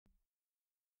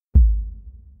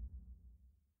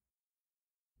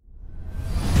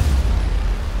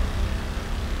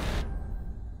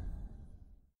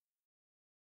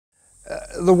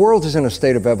The world is in a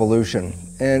state of evolution,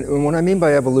 and what I mean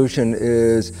by evolution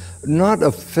is not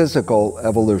a physical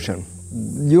evolution.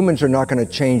 Humans are not going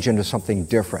to change into something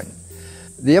different.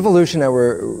 The evolution that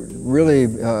we're really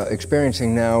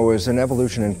experiencing now is an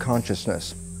evolution in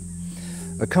consciousness.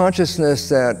 A consciousness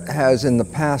that has in the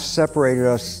past separated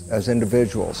us as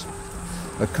individuals.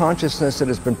 A consciousness that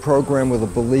has been programmed with a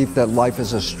belief that life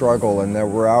is a struggle and that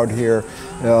we're out here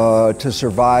to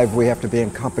survive. We have to be in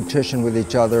competition with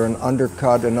each other and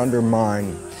undercut and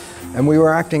undermine. And we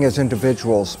were acting as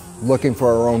individuals, looking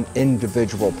for our own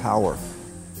individual power.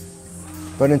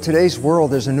 But in today's world,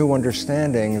 there's a new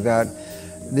understanding that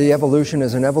the evolution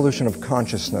is an evolution of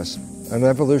consciousness, an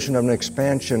evolution of an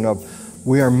expansion of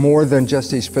we are more than just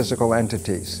these physical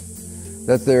entities.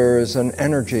 That there is an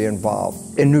energy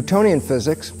involved. In Newtonian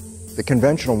physics, the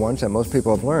conventional ones that most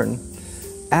people have learned,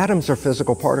 atoms are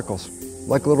physical particles,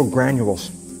 like little granules.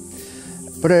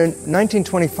 But in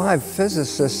 1925,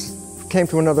 physicists came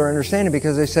to another understanding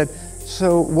because they said,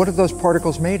 so what are those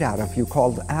particles made out of? You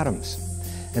called atoms.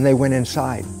 And they went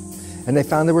inside. And they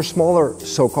found there were smaller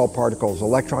so-called particles,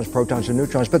 electrons, protons, and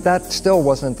neutrons, but that still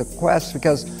wasn't the quest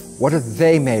because what are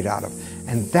they made out of?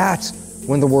 And that's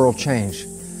when the world changed.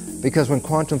 Because when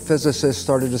quantum physicists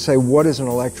started to say, what is an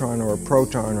electron or a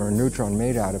proton or a neutron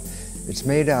made out of? It's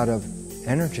made out of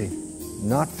energy,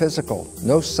 not physical,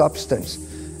 no substance.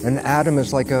 An atom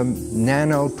is like a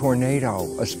nano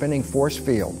tornado, a spinning force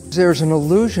field. There's an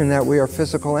illusion that we are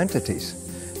physical entities.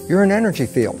 You're an energy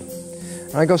field.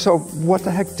 And I go, so what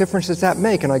the heck difference does that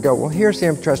make? And I go, well, here's the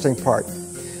interesting part.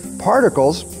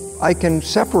 Particles, I can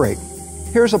separate.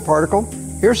 Here's a particle,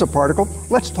 here's a particle.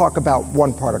 Let's talk about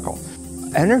one particle.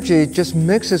 Energy just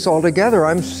mixes all together.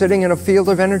 I'm sitting in a field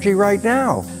of energy right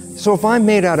now. So if I'm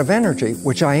made out of energy,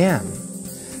 which I am,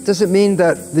 does it mean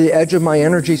that the edge of my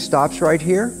energy stops right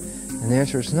here? And the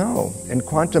answer is no. In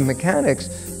quantum mechanics,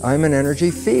 I'm an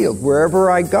energy field. Wherever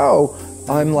I go,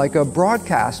 I'm like a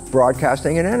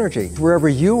broadcasting an energy. Wherever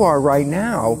you are right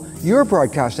now, you're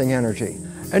broadcasting energy.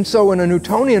 And so in a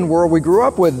Newtonian world we grew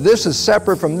up with, this is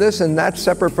separate from this and that's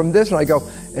separate from this. And I go,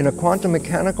 in a quantum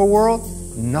mechanical world,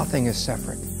 nothing is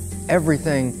separate.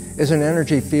 Everything is an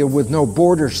energy field with no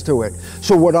borders to it.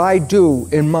 So what I do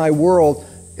in my world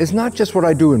is not just what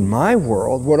I do in my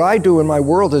world. What I do in my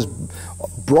world is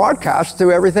broadcast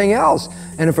to everything else.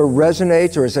 And if it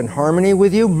resonates or is in harmony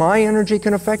with you, my energy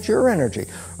can affect your energy.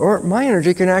 Or my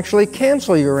energy can actually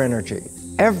cancel your energy.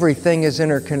 Everything is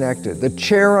interconnected. The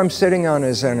chair I'm sitting on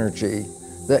is energy.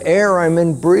 The air I'm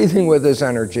in breathing with is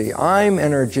energy. I'm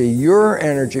energy, you're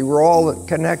energy. We're all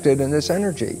connected in this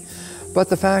energy. But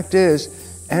the fact is,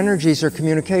 energies are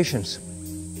communications.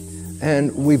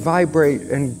 And we vibrate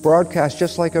and broadcast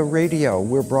just like a radio.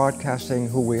 We're broadcasting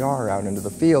who we are out into the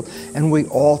field, and we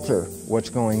alter what's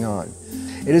going on.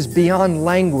 It is beyond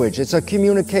language. It's a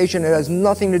communication. It has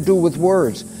nothing to do with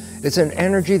words. It's an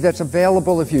energy that's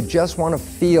available if you just want to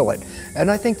feel it.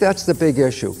 And I think that's the big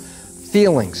issue.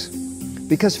 Feelings.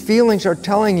 Because feelings are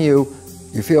telling you,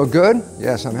 you feel good?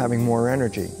 Yes, I'm having more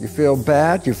energy. You feel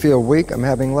bad? You feel weak? I'm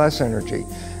having less energy.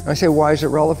 And I say, why is it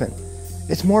relevant?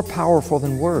 It's more powerful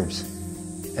than words.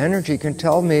 Energy can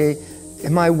tell me,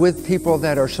 am I with people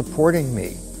that are supporting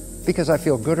me because I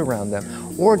feel good around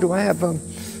them? Or do I have a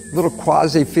little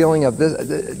quasi feeling of this,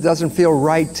 it doesn't feel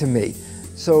right to me?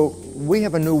 So we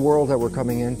have a new world that we're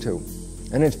coming into,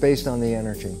 and it's based on the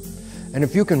energy. And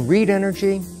if you can read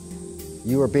energy,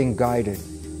 you are being guided.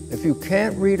 If you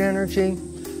can't read energy,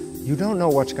 you don't know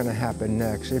what's going to happen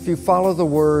next. If you follow the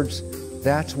words,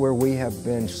 that's where we have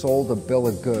been sold a bill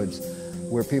of goods,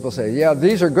 where people say, yeah,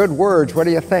 these are good words, what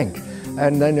do you think?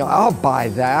 And then I'll buy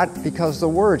that because the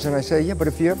words. And I say, yeah, but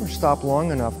if you ever stop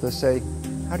long enough to say,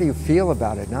 how do you feel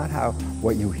about it, not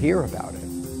what you hear about it.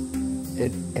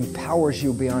 It empowers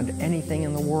you beyond anything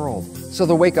in the world. So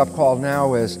the wake-up call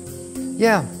now is,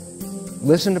 yeah,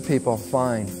 listen to people,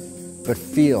 fine, but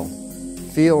feel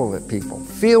it, people.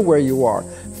 Feel where you are.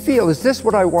 Feel, is this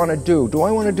what I want to do? Do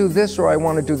I want to do this or I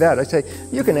want to do that? I say,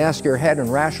 you can ask your head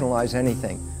and rationalize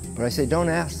anything. But I say, don't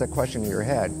ask the question of your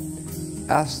head.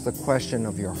 Ask the question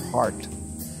of your heart.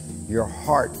 Your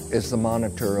heart is the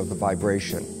monitor of the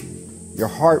vibration. Your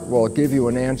heart will give you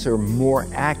an answer more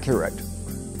accurate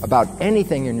about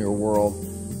anything in your world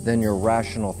than your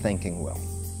rational thinking will.